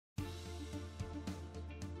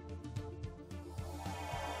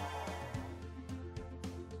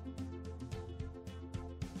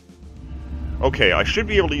Okay, I should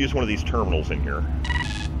be able to use one of these terminals in here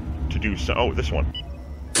to do some... Oh, this one.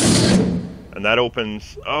 And that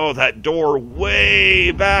opens... Oh, that door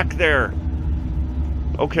way back there.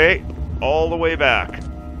 Okay, all the way back.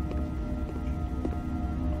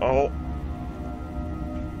 Oh.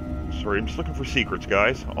 Sorry, I'm just looking for secrets,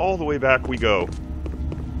 guys. All the way back we go.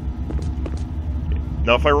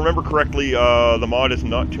 Now, if I remember correctly, the mod is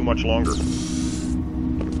not too much longer.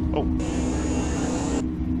 Oh.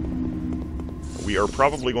 We are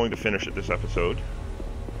probably going to finish it this episode.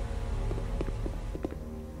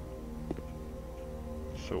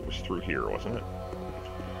 So it was through here, wasn't it?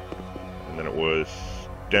 And then it was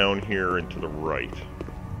down here and to the right.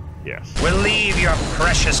 Yes. We'll leave your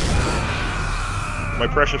precious... My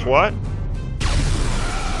precious what?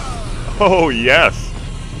 Oh, yes!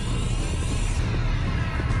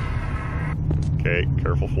 Okay,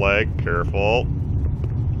 careful, Flag, careful.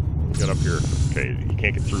 Get up here. Okay, you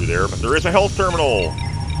can't get through there, but there is a health terminal!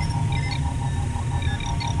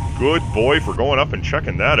 Good boy for going up and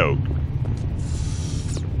checking that out.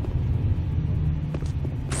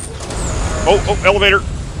 Oh, elevator!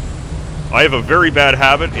 I have a very bad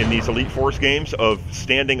habit in these Elite Force games of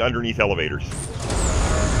standing underneath elevators.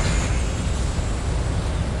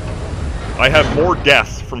 I have more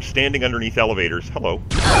deaths from standing underneath elevators, hello,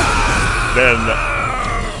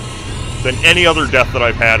 than any other death that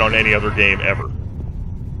I've had on any other game ever.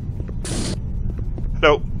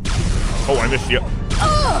 Hello. Oh, I missed you.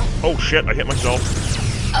 Oh shit, I hit myself.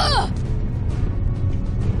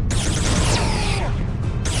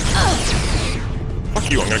 Fuck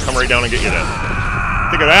you, I'm gonna come right down and get you then.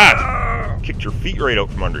 Think of that! Kicked your feet right out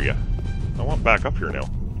from under you. I want back up here now.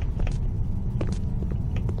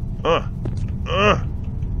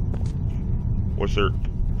 Was there...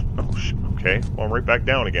 Oh, shit. Okay. Well, I'm right back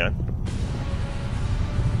down again.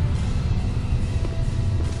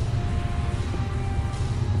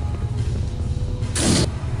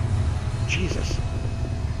 Jesus.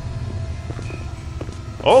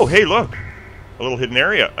 Oh, hey, look! A little hidden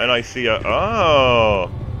area. And I see a... Oh!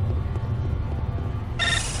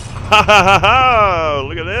 Ha ha ha ha!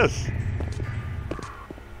 Look at this!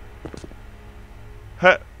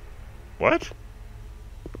 Ha... What?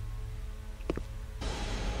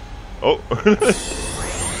 Oh.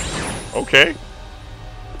 Okay.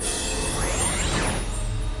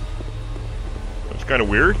 That's kind of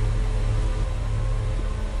weird.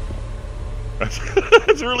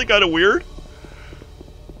 That's really kind of weird.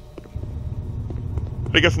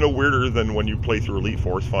 I guess no weirder than when you play through Elite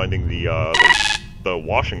Force finding the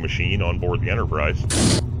washing machine on board the Enterprise.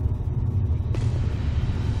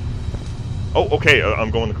 Oh, okay, I'm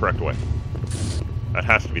going the correct way. That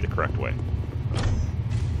has to be the correct way.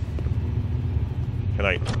 Can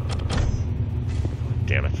I...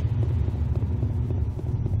 Damn it.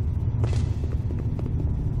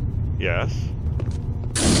 Yes.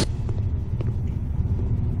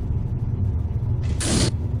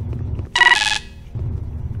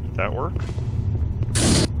 Did that work?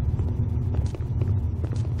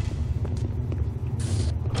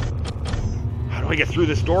 How do I get through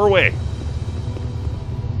this doorway?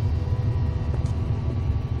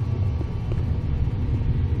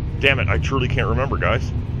 Damn it, I truly can't remember,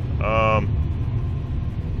 guys.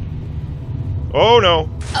 Oh no!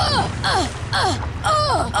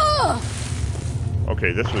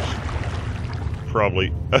 Okay, this was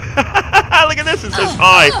probably... Look at this, it says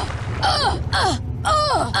hi!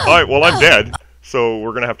 Alright, well I'm dead, so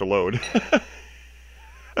we're gonna have to load.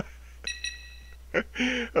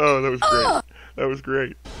 Oh, that was great. That was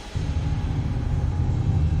great.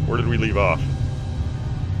 Where did we leave off?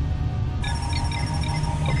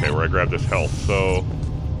 Okay, where I grabbed this health, so...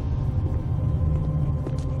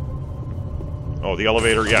 Oh, the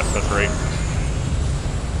elevator, yes, that's right.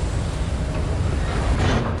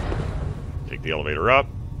 Take the elevator up.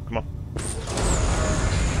 Come on.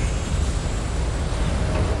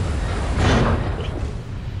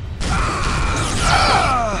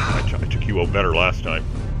 I took you out better last time.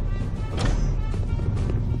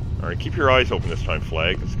 Alright, keep your eyes open this time,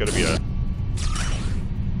 Flag. It's gotta be a...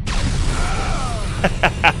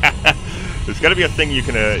 There's got to be a thing you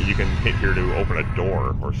can hit here to open a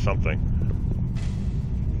door or something.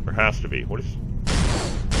 There has to be. What is?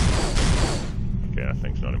 Okay, that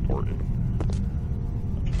thing's not important.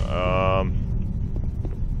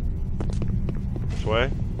 This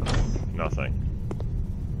way? Nothing.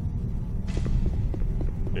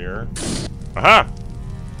 Here. Aha!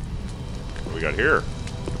 What do we got here?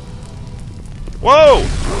 Whoa!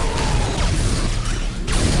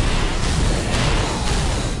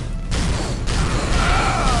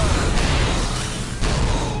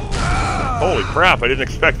 Holy crap, I didn't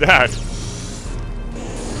expect that.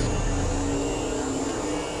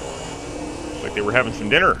 they were having some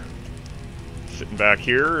dinner. Sitting back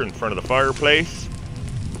here in front of the fireplace.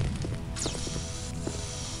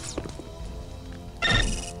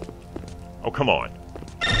 Oh, come on.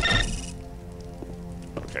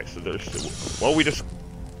 Okay, so there's... Well, we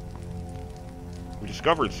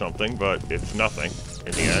discovered something, but it's nothing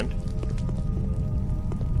in the end.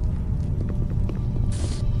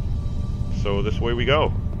 So this way we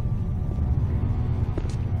go.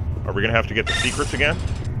 Are we gonna have to get the secrets again?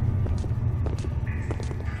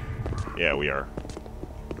 Yeah, we are.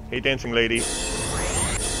 Hey, dancing lady.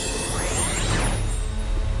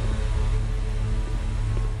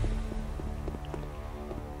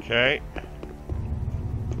 Okay.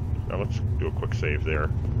 Now let's do a quick save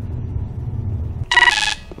there.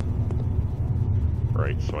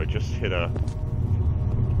 Right, so I just hit a...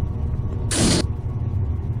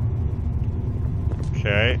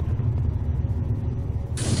 Okay.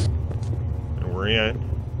 And we're in.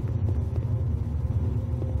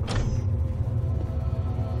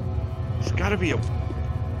 It's gotta be a...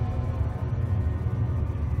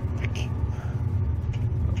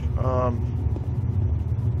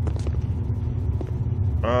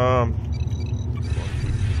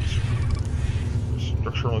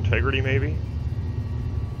 Structural integrity, maybe?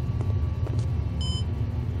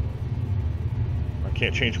 I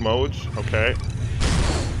can't change modes? Okay.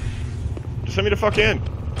 Just send me the fuck in!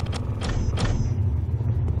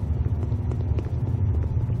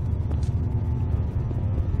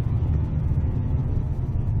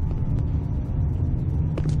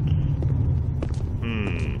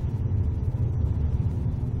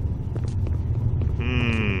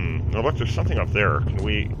 Oh, look, there's something up there. Can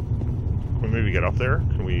we maybe get up there?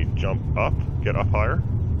 Can we jump up? Get up higher?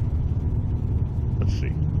 Let's see.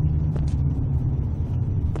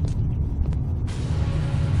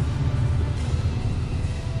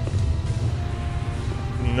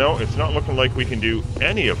 No, it's not looking like we can do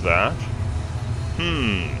any of that.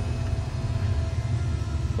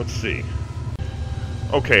 Let's see.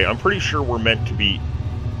 Okay, I'm pretty sure we're meant to be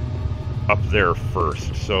up there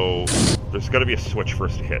first, so there's got to be a switch for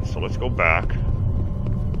us to hit. So let's go back.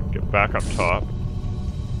 Get back up top,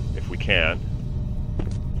 if we can.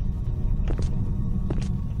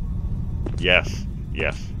 Yes,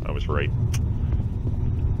 I was right.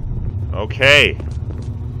 Okay.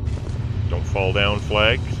 Don't fall down,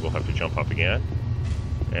 Flag, because we'll have to jump up again.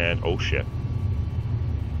 And, oh shit.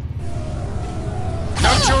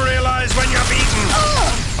 Don't you realize when you're beaten?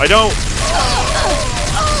 I don't.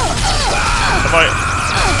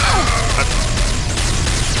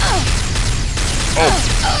 Oh,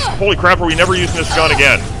 holy crap, are we never using this gun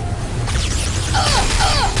again?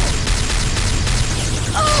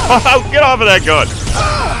 Get off of that gun!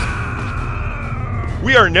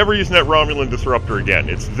 We are never using that Romulan disruptor again.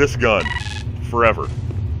 It's this gun. Forever.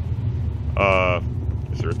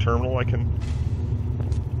 Is there a terminal I can...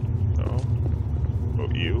 No. Oh,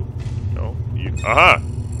 you? No, you. Aha!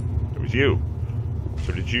 It was you.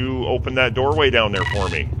 So did you open that doorway down there for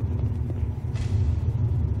me?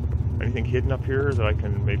 Anything hidden up here that I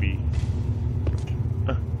can maybe...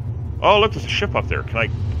 Oh, look, there's a ship up there. Can I...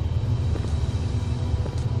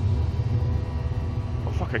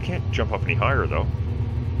 Oh, fuck, I can't jump up any higher, though.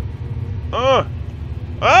 Ah!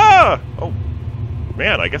 Oh,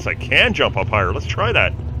 man, I guess I can jump up higher. Let's try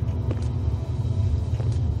that.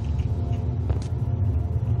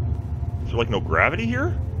 Is there, like, no gravity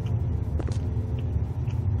here?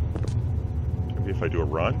 Maybe if I do a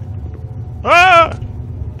run? Ah!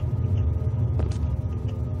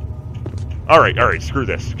 Alright, screw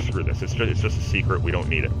this. It's just a secret. We don't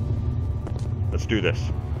need it. Let's do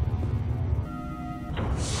this.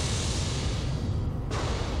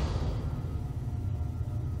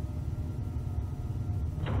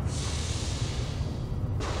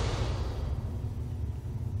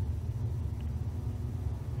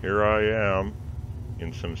 Here I am,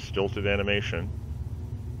 in some stilted animation.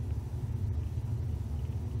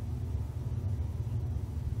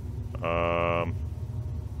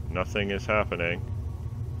 Nothing is happening.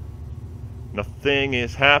 Nothing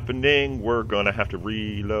is happening. We're gonna have to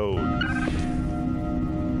reload.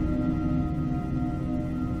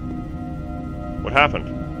 What happened?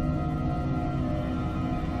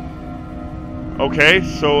 Okay,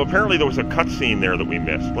 so apparently there was a cutscene there that we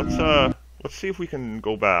missed. Let's see if we can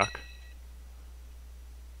go back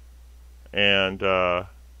and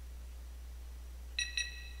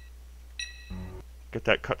get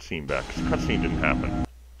that cutscene back, because the cutscene didn't happen.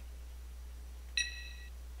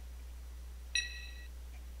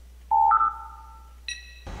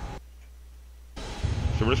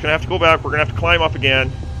 So we're just gonna have to go back. We're gonna have to climb up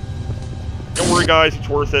again. Don't worry, guys, it's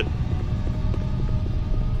worth it.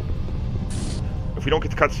 If we don't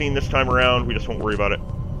get the cutscene this time around, we just won't worry about it.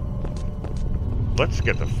 Let's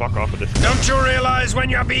get the fuck off of this. Don't you realize when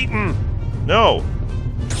you're beaten? No.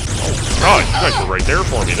 Oh god, you guys were right there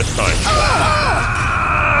for me this time.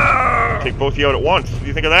 Take both of you out at once. What do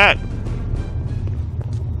you think of that?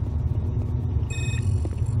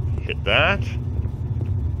 Hit that.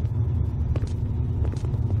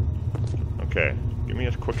 Okay, give me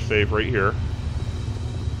a quick save right here.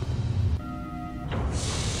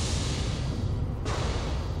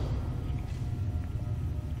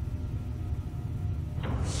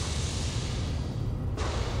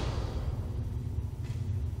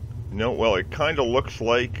 No, well, it kind of looks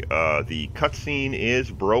like the cutscene is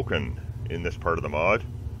broken in this part of the mod.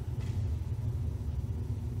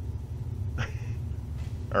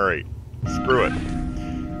 Alright, screw it.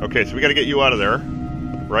 Okay, so we gotta get you out of there,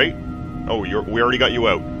 right? Oh, we already got you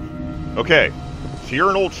out. Okay, so you're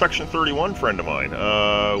an old Section 31 friend of mine.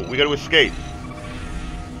 We gotta escape.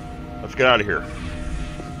 Let's get out of here.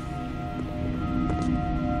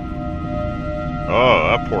 Oh,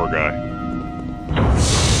 that poor guy.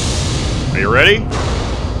 Are you ready?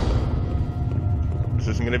 This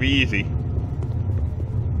isn't going to be easy.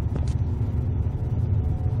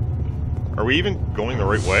 Are we even going the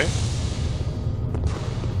right way?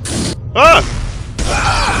 Ah!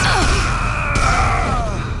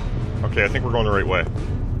 Okay, I think we're going the right way.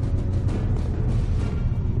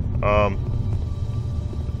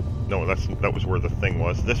 No, that was where the thing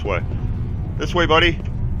was. This way. This way, buddy.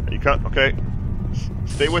 You can't. Okay.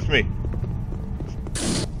 Stay with me.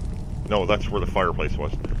 No, that's where the fireplace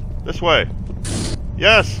was. This way.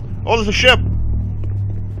 Yes! Oh, there's a ship!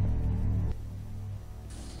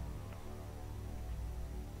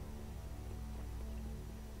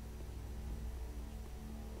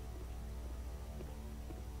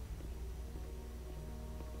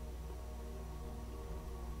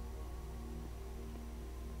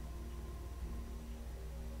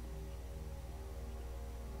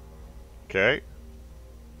 Okay.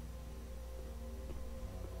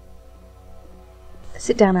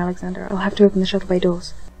 Sit down, Alexander. I'll have to open the shuttle bay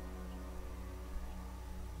doors.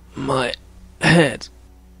 My head.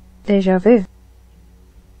 Deja vu.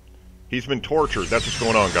 He's been tortured. That's what's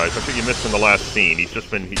going on, guys. That's what you missed in the last scene. He's just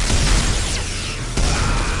been...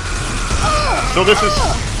 So this is...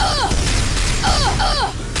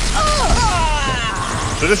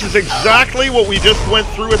 So this is exactly what we just went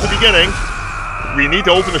through at the beginning. We need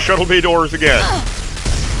to open the shuttle bay doors again.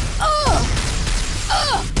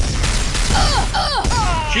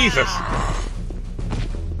 Jesus!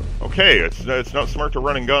 Okay, it's not smart to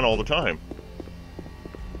run and gun all the time.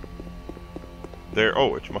 There,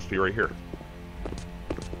 oh, it must be right here.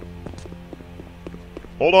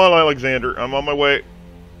 Hold on, Alexander, I'm on my way.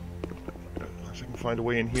 Unless I can find a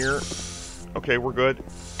way in here. Okay, we're good.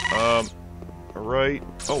 Alright.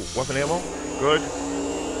 Oh, weapon ammo? Good.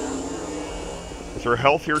 Is there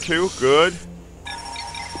health here too? Good.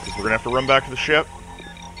 We're gonna have to run back to the ship.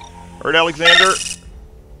 Alright, Alexander.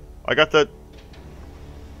 I got the...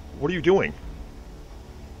 What are you doing?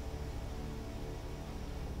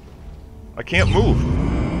 I can't move.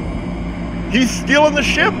 He's stealing the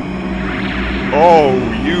ship! Oh,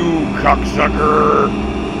 you cocksucker!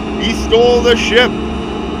 He stole the ship!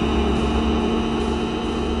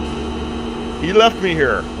 He left me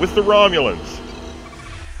here with the Romulans.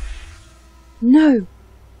 No!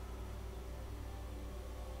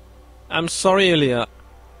 I'm sorry, Ilya.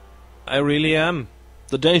 I really am.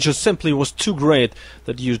 The danger simply was too great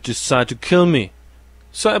that you decide to kill me.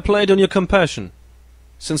 So I played on your compassion.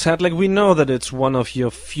 Since Hadley, we know that it's one of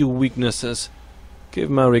your few weaknesses. Give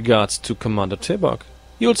my regards to Commander Tibok.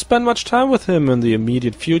 You'll spend much time with him in the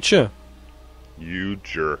immediate future. You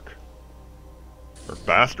jerk. Or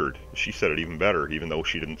bastard. She said it even better, even though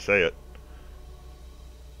she didn't say it.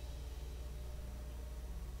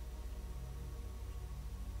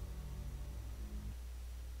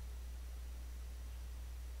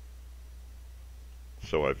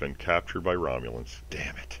 So I've been captured by Romulans.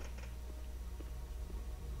 Damn it.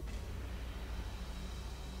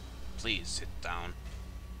 Please sit down.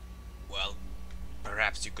 Well,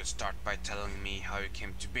 perhaps you could start by telling me how you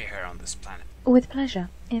came to be here on this planet. With pleasure.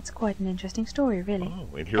 It's quite an interesting story, really.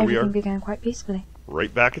 Oh, and here we Everything are. began quite peacefully.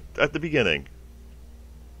 Right back at the beginning.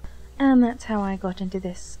 And that's how I got into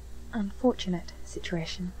this unfortunate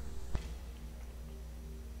situation.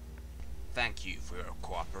 Thank you for your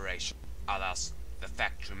cooperation. Alas, the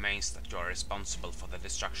fact remains that you are responsible for the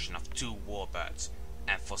destruction of 2 warbirds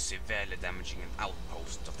and for severely damaging an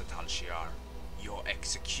outpost of the Tal Shiar. Your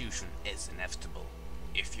execution is inevitable.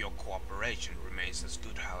 If your cooperation remains as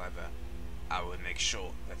good, however, I will make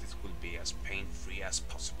sure that it will be as pain-free as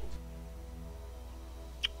possible.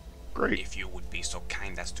 Great. If you would be so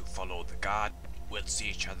kind as to follow the guard, we'll see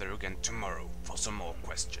each other again tomorrow for some more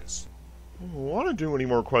questions. I don't want to do any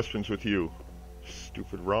more questions with you,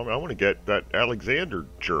 stupid Ramen. I want to get that Alexander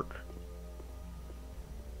jerk.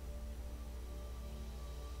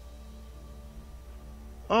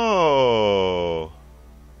 Oh.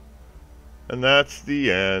 And that's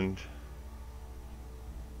the end.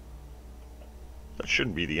 That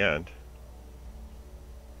shouldn't be the end.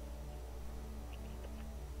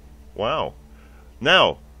 Wow.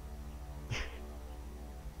 Now,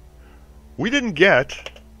 we didn't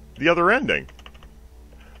get the other ending.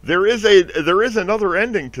 There is another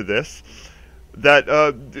ending to this. That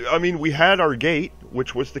I mean, we had our gate,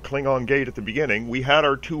 which was the Klingon gate at the beginning. We had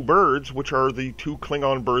our two birds, which are the two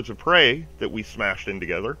Klingon birds of prey that we smashed in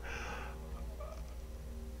together.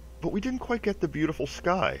 But we didn't quite get the beautiful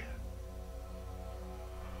sky.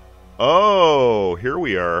 Oh, here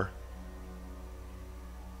we are.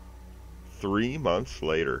 3 months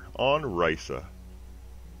later, on Risa.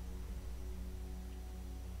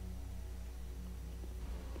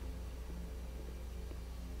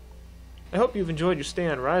 I hope you've enjoyed your stay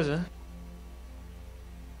on Risa.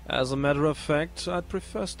 As a matter of fact, I'd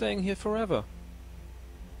prefer staying here forever.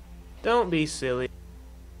 Don't be silly.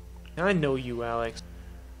 I know you, Alex.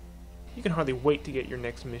 You can hardly wait to get your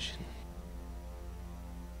next mission.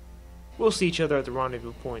 We'll see each other at the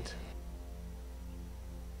rendezvous point.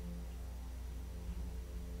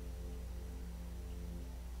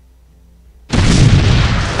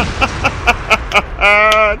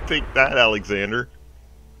 Take that, Alexander.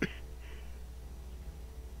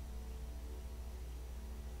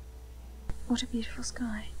 What a beautiful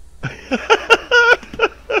sky.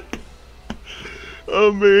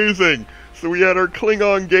 Amazing. So we had our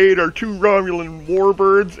Klingon gate, our two Romulan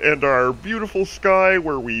warbirds, and our beautiful sky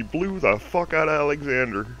where we blew the fuck out of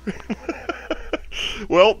Alexander.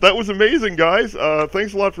 Well, that was amazing, guys.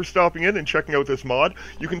 Thanks a lot for stopping in and checking out this mod.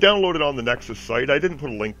 You can download it on the Nexus site. I didn't put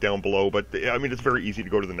a link down below, but I mean, it's very easy to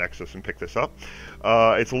go to the Nexus and pick this up.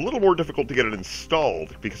 It's a little more difficult to get it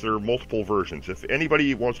installed because there are multiple versions. If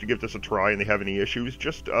anybody wants to give this a try and they have any issues,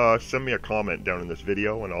 just send me a comment down in this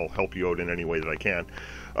video and I'll help you out in any way that I can.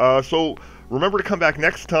 So remember to come back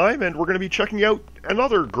next time, and we're going to be checking out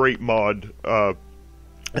another great mod.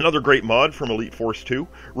 Another great mod from Elite Force 2.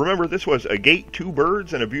 Remember, this was A Gate, Two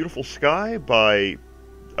Birds, and a Beautiful Sky by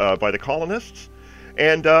the Colonists.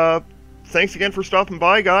 And thanks again for stopping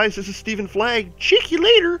by, guys. This is StephenFlagg. Check you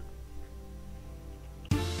later.